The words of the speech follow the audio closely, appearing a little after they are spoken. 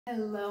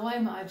Hello,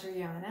 I'm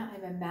Adriana.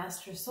 I'm a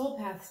Master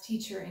SoulPath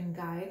Teacher and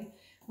Guide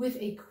with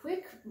a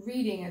quick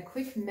reading, a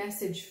quick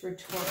message for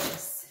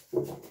Taurus.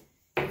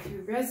 If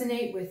you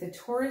resonate with the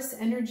Taurus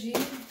energy,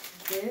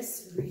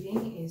 this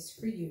reading is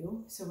for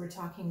you. So we're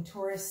talking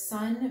Taurus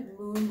Sun,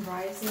 Moon,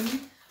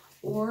 Rising,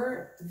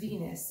 or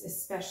Venus,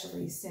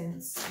 especially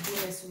since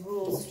Venus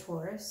rules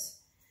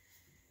Taurus.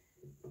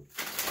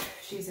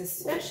 She's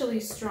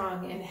especially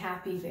strong and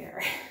happy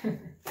there.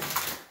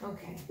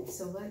 Okay,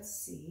 so let's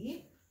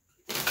see.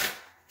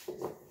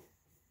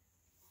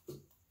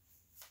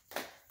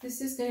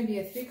 This is going to be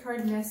a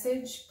 3-card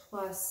message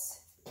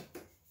plus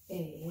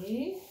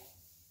a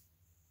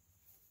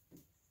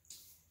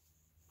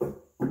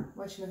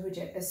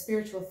a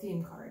spiritual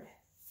theme card.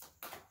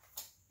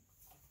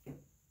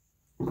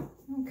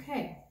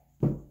 Okay.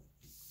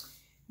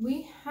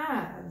 We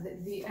have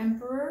the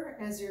Emperor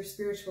as your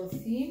spiritual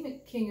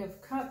theme, King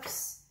of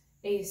Cups,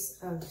 Ace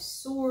of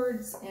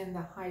Swords, and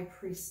the High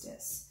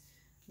Priestess.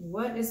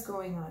 What is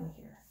going on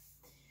here?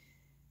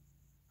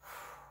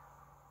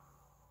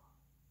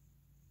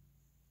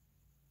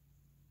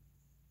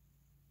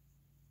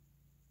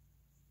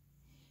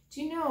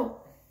 Do you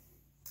know,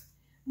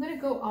 I'm going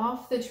to go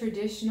off the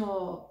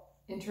traditional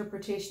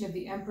interpretation of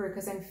the Emperor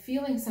because I'm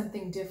feeling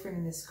something different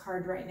in this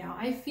card right now.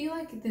 I feel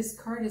like this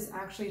card is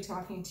actually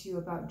talking to you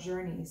about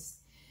journeys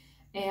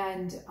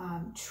and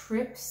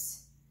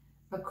trips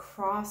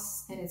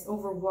across, and it's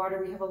over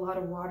water. We have a lot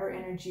of water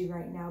energy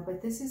right now, but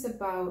this is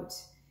about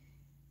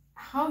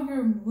how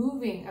you're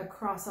moving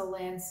across a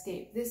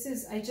landscape. This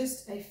is,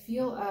 I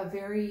feel a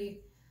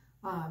very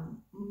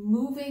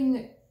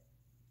moving,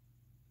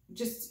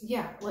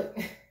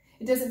 like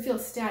it doesn't feel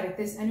static.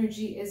 This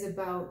energy is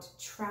about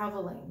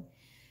traveling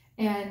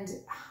and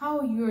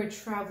how you are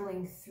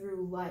traveling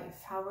through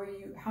life.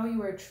 How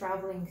you are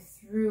traveling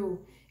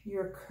through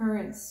your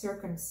current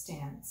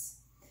circumstance.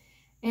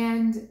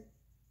 And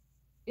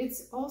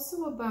it's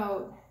also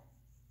about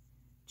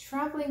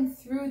traveling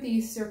through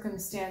these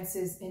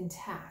circumstances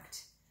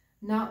intact,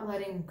 not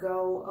letting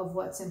go of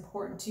what's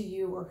important to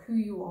you or who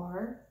you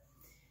are.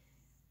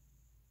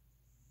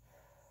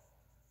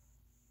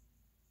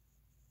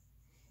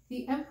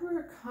 The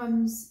Emperor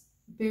comes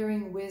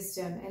bearing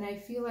wisdom, and I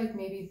feel like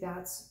maybe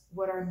that's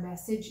what our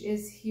message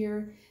is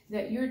here,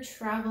 that you're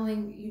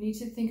traveling. You need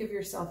to think of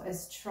yourself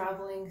as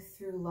traveling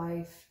through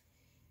life,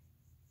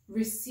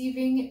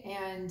 receiving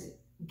and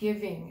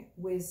giving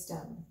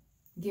wisdom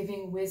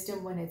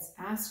when it's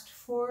asked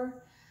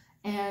for,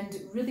 and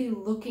really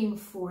looking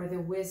for the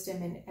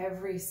wisdom in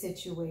every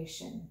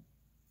situation.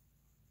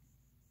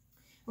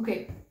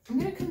 Okay, I'm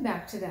going to come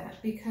back to that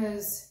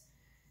because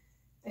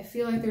I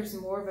feel like there's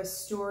more of a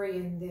story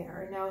in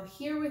there. Now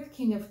here with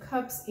King of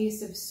Cups,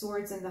 Ace of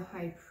Swords, and the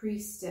High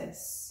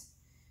Priestess.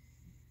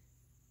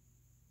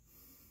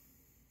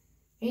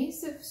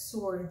 Ace of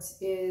Swords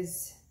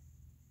is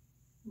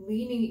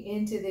leaning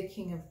into the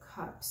King of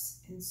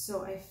Cups. And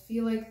so I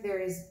feel like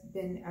there has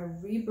been a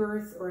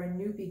rebirth or a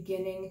new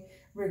beginning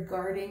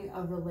regarding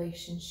a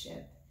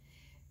relationship.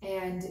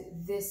 And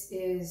this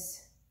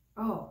is,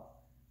 oh,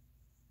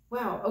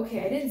 wow,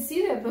 okay, I didn't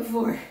see that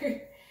before.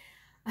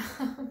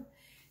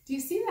 Do you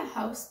see the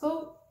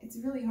houseboat? It's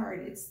really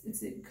hard.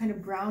 It's kind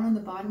of brown on the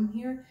bottom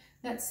here.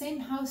 That same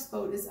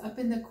houseboat is up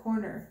in the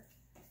corner,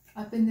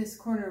 up in this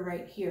corner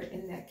right here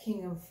in the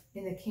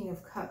King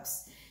of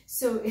Cups.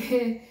 So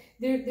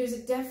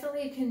there's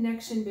definitely a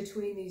connection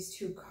between these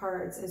two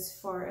cards as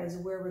far as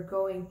where we're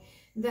going.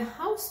 The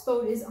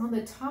houseboat is on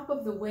the top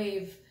of the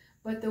wave,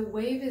 but the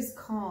wave is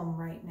calm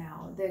right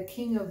now. The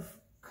King of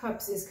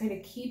Cups is kind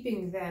of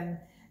keeping them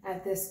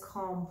at this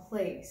calm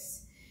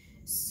place.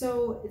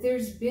 So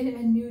there's been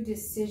a new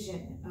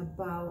decision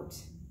about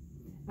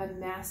a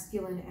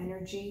masculine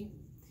energy.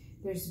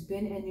 There's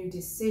been a new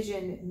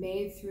decision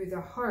made through the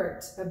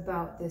heart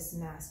about this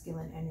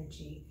masculine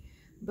energy.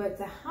 But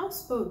the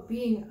houseboat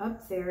being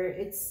up there,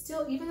 it's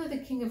still, even though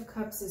the King of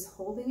Cups is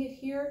holding it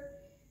here,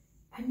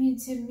 I mean,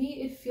 to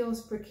me, it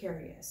feels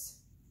precarious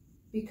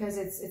because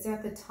it's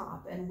at the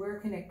top, and where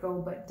can it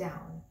go but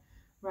down,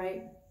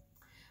 right?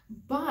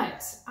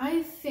 But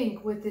I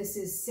think what this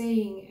is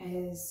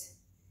saying is,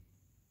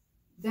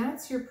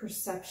 that's your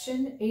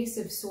perception. Ace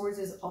of Swords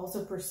is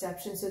also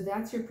perception. So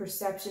that's your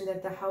perception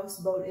that the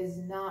houseboat is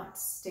not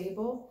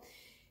stable.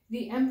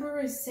 The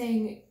Emperor is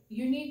saying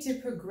you need to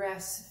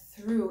progress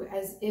through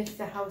as if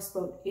the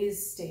houseboat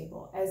is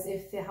stable, as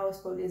if the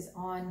houseboat is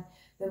on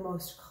the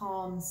most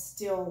calm,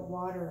 still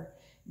water,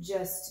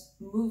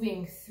 just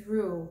moving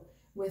through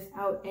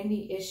without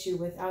any issue,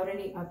 without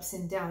any ups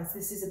and downs.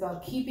 This is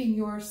about keeping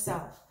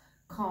yourself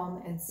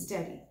calm and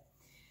steady.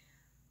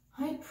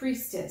 High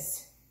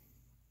Priestess.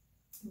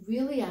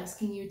 Really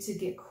asking you to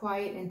get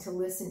quiet and to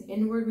listen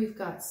inward. We've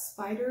got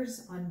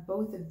spiders on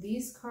both of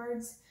these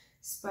cards.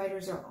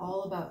 Spiders are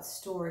all about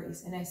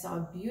stories. And I saw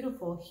a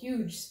beautiful,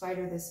 huge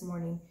spider this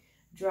morning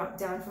drop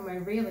down from my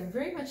railing,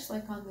 very much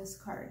like on this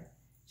card.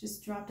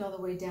 Just dropped all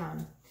the way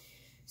down.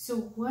 So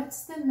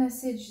what's the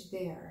message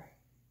there?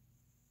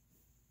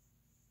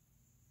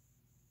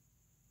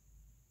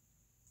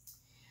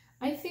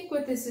 I think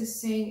what this is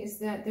saying is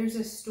that there's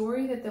a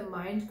story that the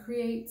mind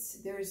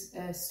creates, there's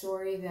a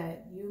story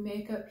that you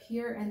make up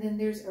here, and then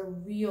there's a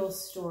real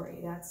story.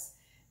 That's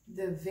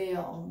the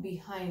veil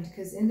behind,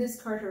 because in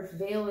this card, her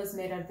veil is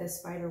made out of the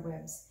spider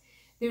webs.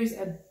 There's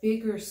a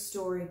bigger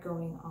story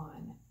going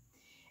on.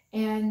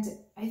 And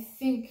I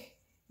think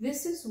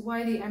this is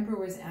why the Emperor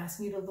was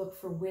asking you to look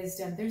for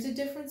wisdom. There's a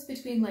difference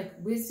between like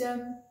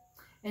wisdom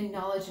and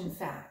knowledge and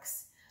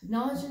facts.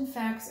 Knowledge and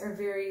facts are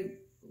very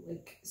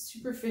like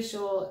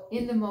superficial,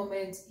 in the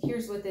moment.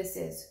 Here's what this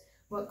is.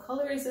 What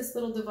color is this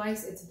little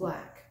device? It's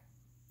black.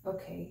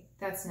 Okay,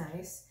 that's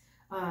nice.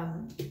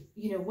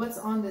 You know, what's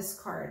on this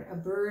card? A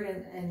bird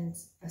and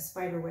a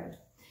spider web.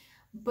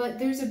 But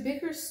there's a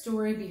bigger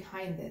story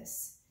behind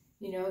this.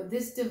 You know,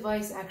 this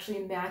device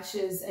actually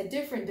matches a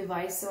different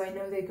device, so I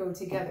know they go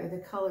together. The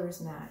colors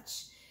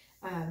match.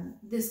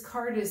 This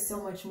card is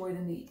so much more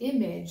than the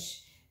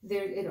image.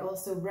 It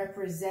also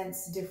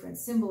represents different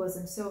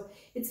symbolism. So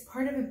it's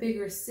part of a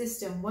bigger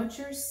system. What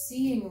you're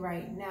seeing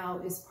right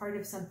now is part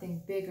of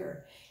something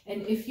bigger.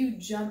 And if you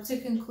jump to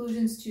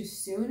conclusions too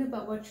soon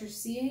about what you're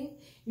seeing,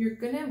 you're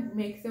going to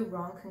make the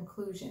wrong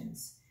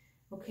conclusions.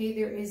 Okay,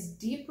 there is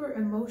deeper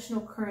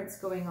emotional currents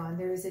going on.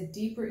 There is a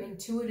deeper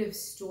intuitive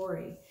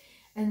story.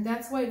 And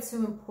that's why it's so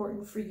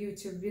important for you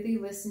to really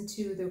listen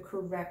to the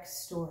correct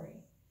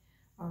story.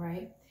 All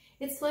right.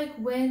 It's like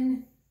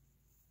when,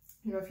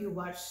 you know, if you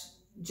watch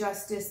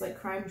justice, like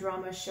crime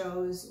drama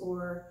shows,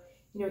 or,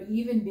 you know,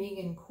 even being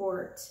in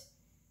court,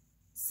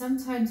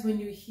 sometimes when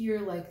you hear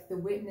like the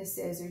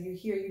witnesses, or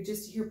you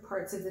just hear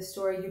parts of the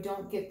story, you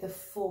don't get the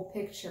full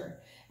picture.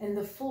 And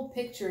the full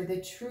picture,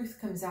 the truth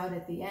comes out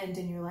at the end,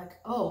 and you're like,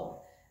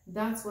 oh,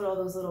 that's what all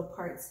those little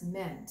parts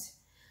meant.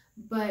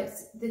 But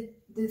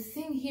the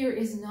thing here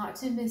is not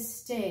to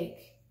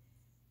mistake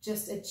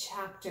just a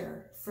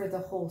chapter for the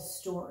whole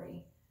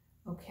story,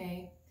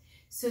 okay?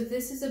 So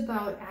this is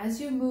about, as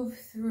you move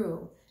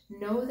through,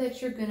 know that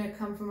you're going to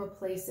come from a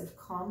place of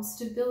calm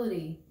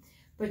stability,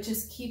 but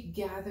just keep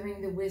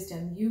gathering the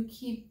wisdom. You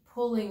keep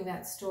pulling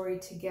that story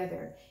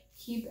together.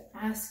 Keep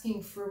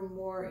asking for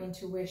more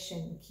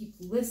intuition. Keep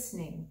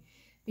listening,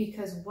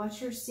 because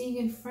what you're seeing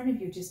in front of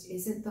you just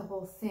isn't the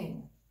whole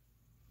thing.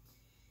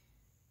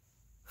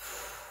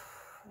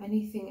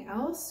 Anything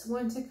else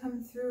want to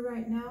come through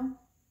right now?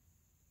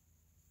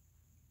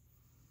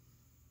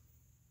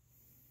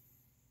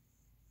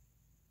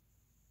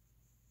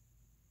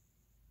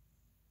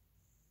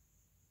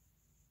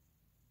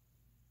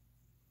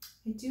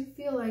 I do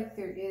feel like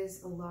there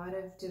is a lot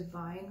of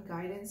divine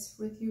guidance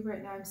with you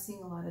right now. I'm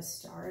seeing a lot of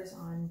stars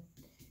on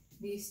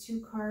these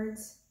two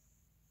cards.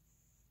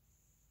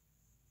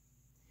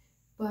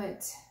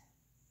 But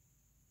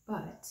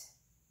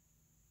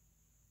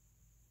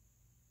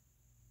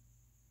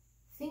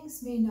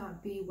things may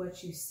not be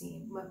what you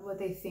seem, what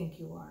they think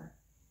you are.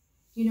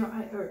 You know,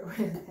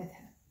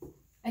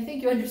 I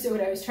think you understood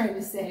what I was trying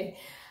to say.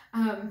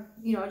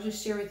 You know, I'll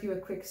just share with you a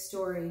quick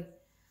story.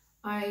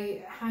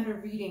 I had a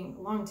reading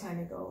a long time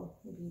ago,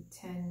 maybe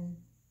 10,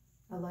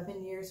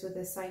 11 years with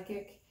a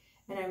psychic,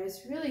 and I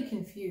was really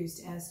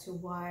confused as to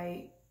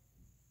why.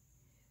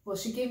 Well,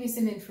 she gave me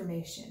some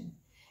information,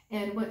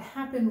 and what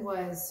happened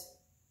was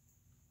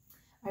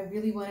I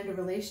really wanted a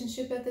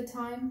relationship at the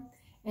time,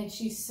 and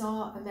she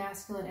saw a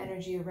masculine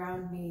energy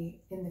around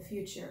me in the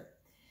future.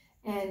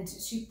 And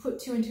she put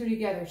two and two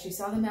together. She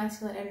saw the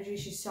masculine energy.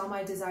 She saw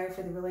my desire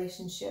for the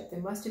relationship. There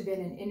must have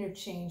been an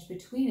interchange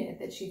between it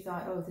that she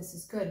thought, oh, this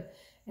is good.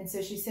 And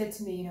so she said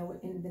to me, you know,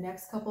 in the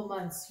next couple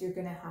months, you're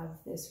going to have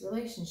this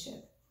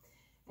relationship.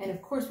 And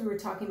of course, we were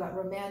talking about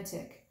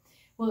romantic.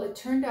 Well, it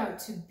turned out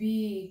to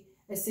be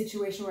a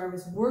situation where I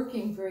was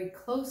working very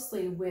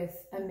closely with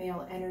a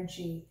male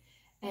energy.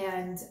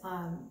 And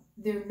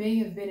there may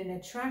have been an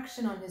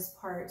attraction on his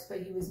part,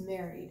 but he was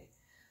married.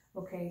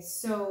 Okay,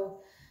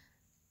 so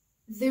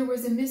there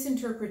was a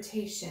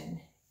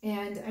misinterpretation,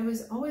 and I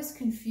was always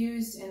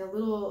confused and a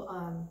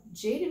little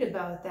jaded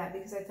about that,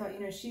 because I thought, you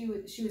know, she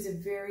was a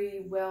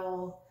very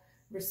well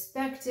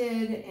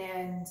respected,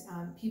 and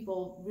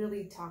people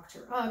really talked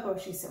her up. Oh,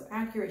 she's so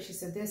accurate. She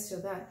said this, so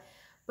that.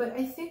 But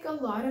I think a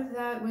lot of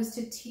that was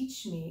to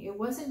teach me. It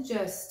wasn't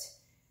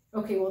just,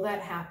 okay, well,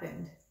 that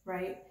happened,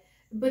 right?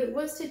 But it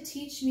was to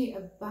teach me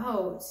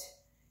about,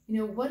 you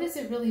know, what does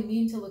it really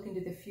mean to look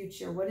into the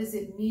future? What does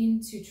it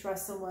mean to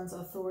trust someone's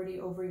authority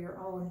over your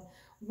own?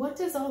 What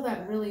does all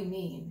that really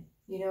mean?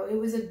 You know, it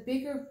was a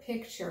bigger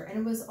picture, and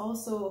it was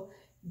also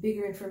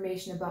bigger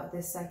information about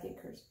this psychic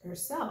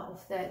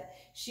herself, that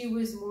she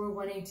was more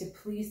wanting to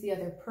please the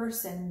other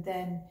person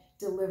than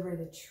deliver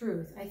the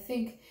truth. I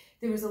think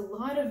there was a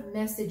lot of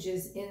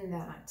messages in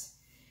that,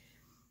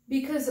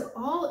 because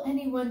all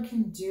anyone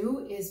can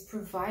do is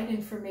provide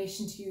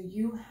information to you.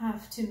 You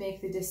have to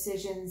make the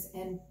decisions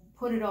and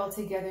put it all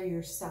together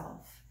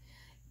yourself.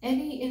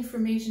 Any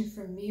information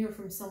from me or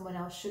from someone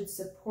else should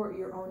support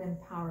your own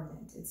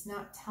empowerment. It's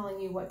not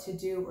telling you what to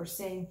do or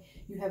saying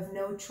you have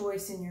no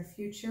choice in your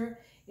future.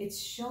 It's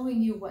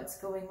showing you what's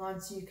going on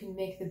so you can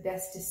make the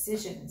best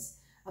decisions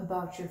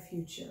about your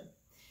future.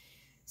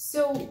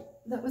 So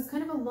that was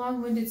kind of a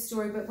long-winded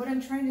story, but what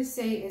I'm trying to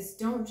say is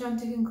don't jump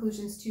to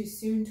conclusions too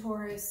soon,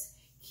 Taurus.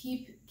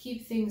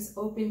 Keep things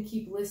open,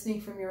 keep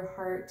listening from your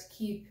heart,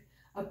 keep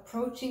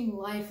approaching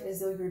life as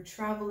though you're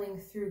traveling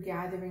through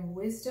gathering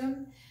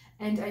wisdom.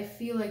 And I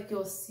feel like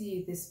you'll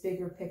see this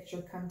bigger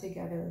picture come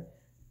together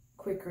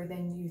quicker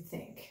than you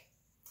think.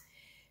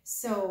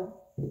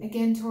 So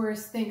again,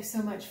 Taurus, thanks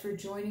so much for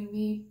joining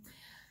me.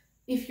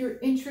 If you're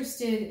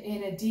interested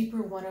in a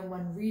deeper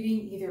one-on-one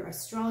reading, either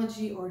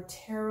astrology or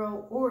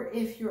tarot, or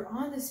if you're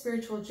on the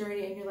spiritual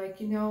journey and you're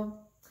like, you know,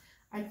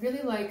 I'd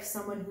really like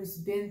someone who's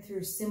been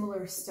through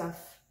similar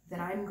stuff that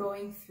I'm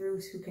going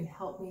through, who can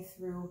help me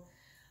through.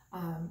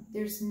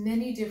 There's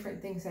many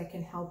different things I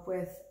can help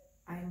with.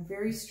 I'm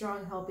very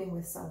strong helping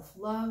with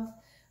self-love,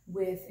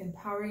 with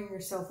empowering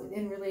yourself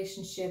within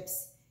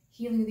relationships,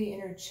 healing the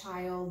inner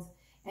child,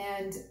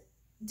 and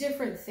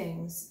different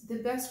things.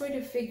 The best way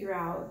to figure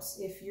out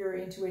if your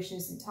intuition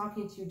isn't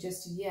talking to you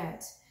just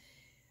yet,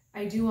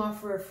 I do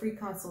offer a free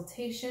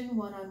consultation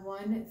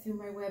one-on-one through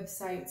my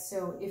website.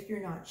 So if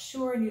you're not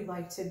sure and you'd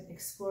like to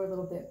explore a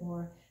little bit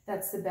more,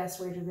 that's the best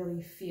way to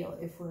really feel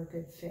if we're a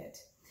good fit.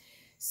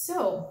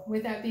 So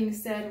with that being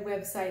said,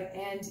 website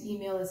and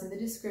email is in the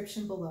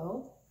description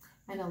below,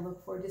 and I'll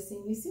look forward to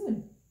seeing you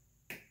soon.